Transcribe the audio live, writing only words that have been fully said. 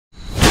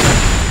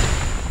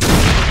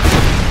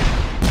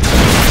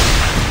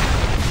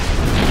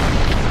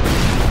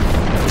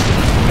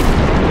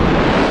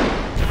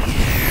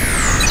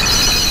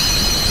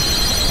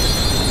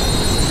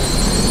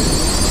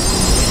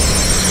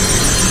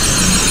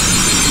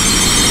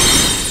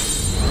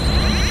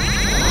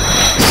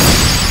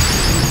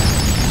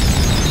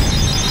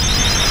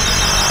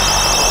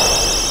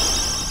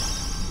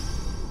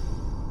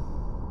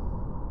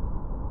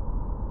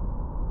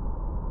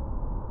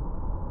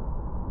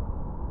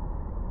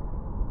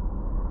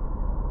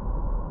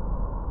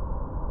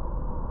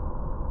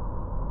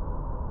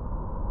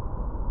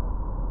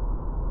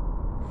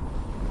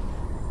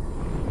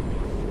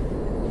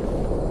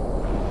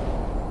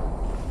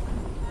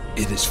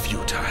It is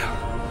futile.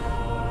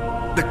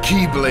 The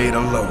Keyblade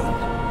alone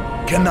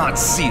cannot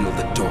seal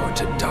the door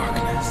to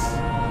darkness.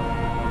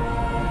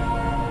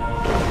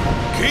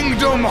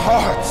 Kingdom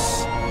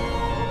Hearts!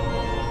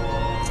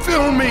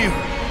 Fill me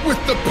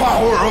with the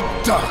power of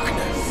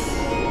darkness!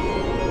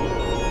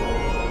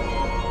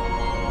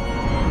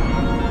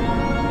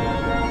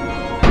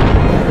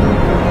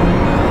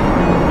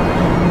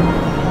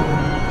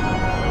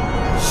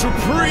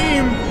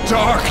 Supreme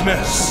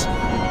darkness!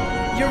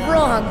 You're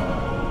wrong.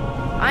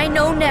 I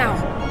know now,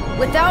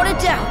 without a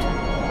doubt.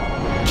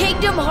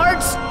 Kingdom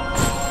Hearts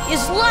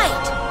is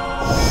light!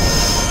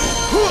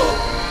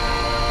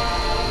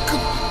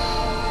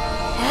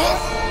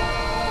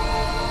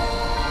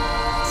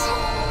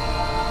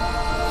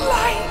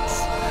 Light!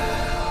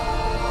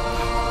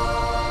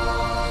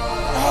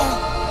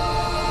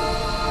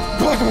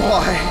 But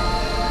why?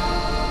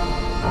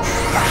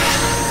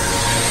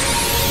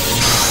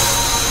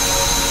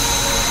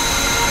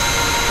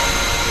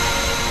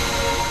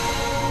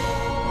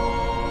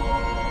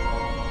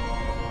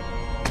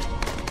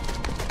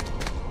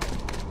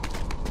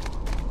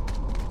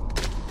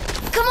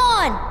 Come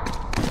on!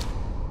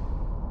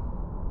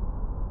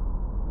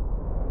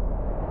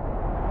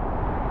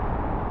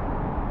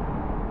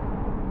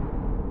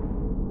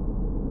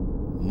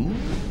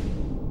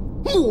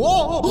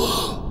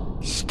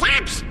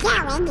 Stop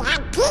staring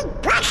and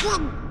keep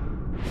pushing!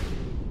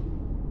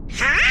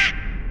 Huh?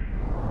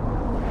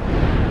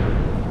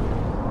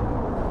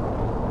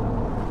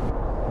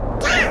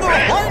 Hurry!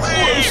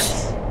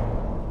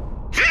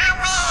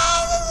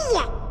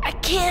 I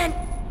can't...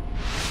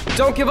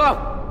 Don't give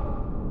up!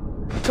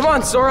 Come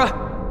on, Sora!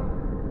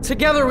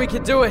 Together we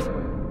can do it!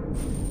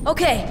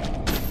 Okay.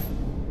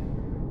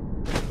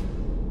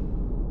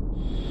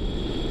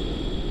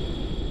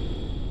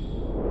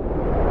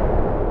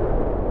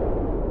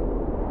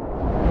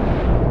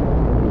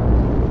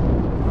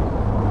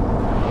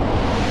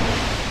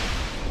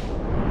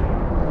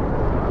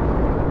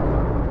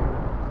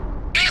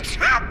 It's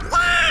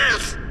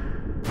hopeless!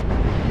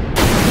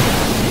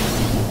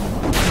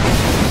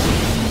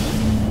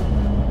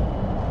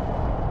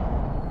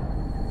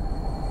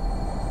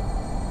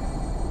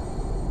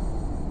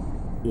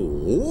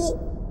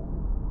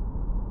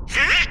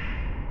 Huh?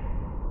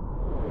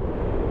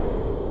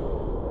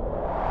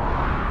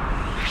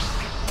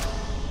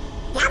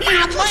 Your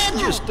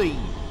Majesty!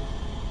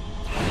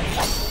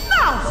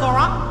 Now,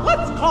 Sora,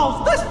 let's close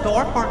this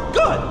door for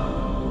good.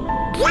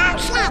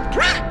 Close it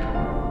quick!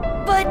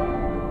 But...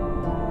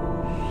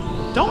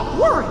 Don't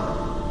worry.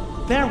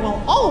 There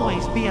will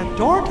always be a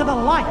door to the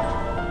light.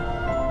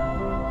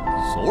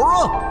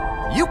 Sora,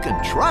 you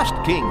can trust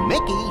King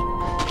Mickey.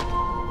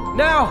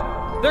 Now!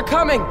 They're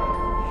coming!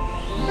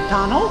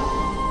 Donald,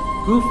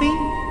 Goofy,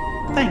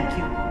 thank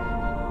you.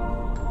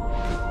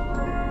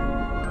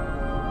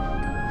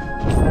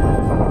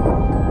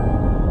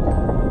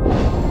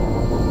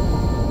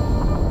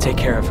 Take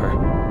care of her.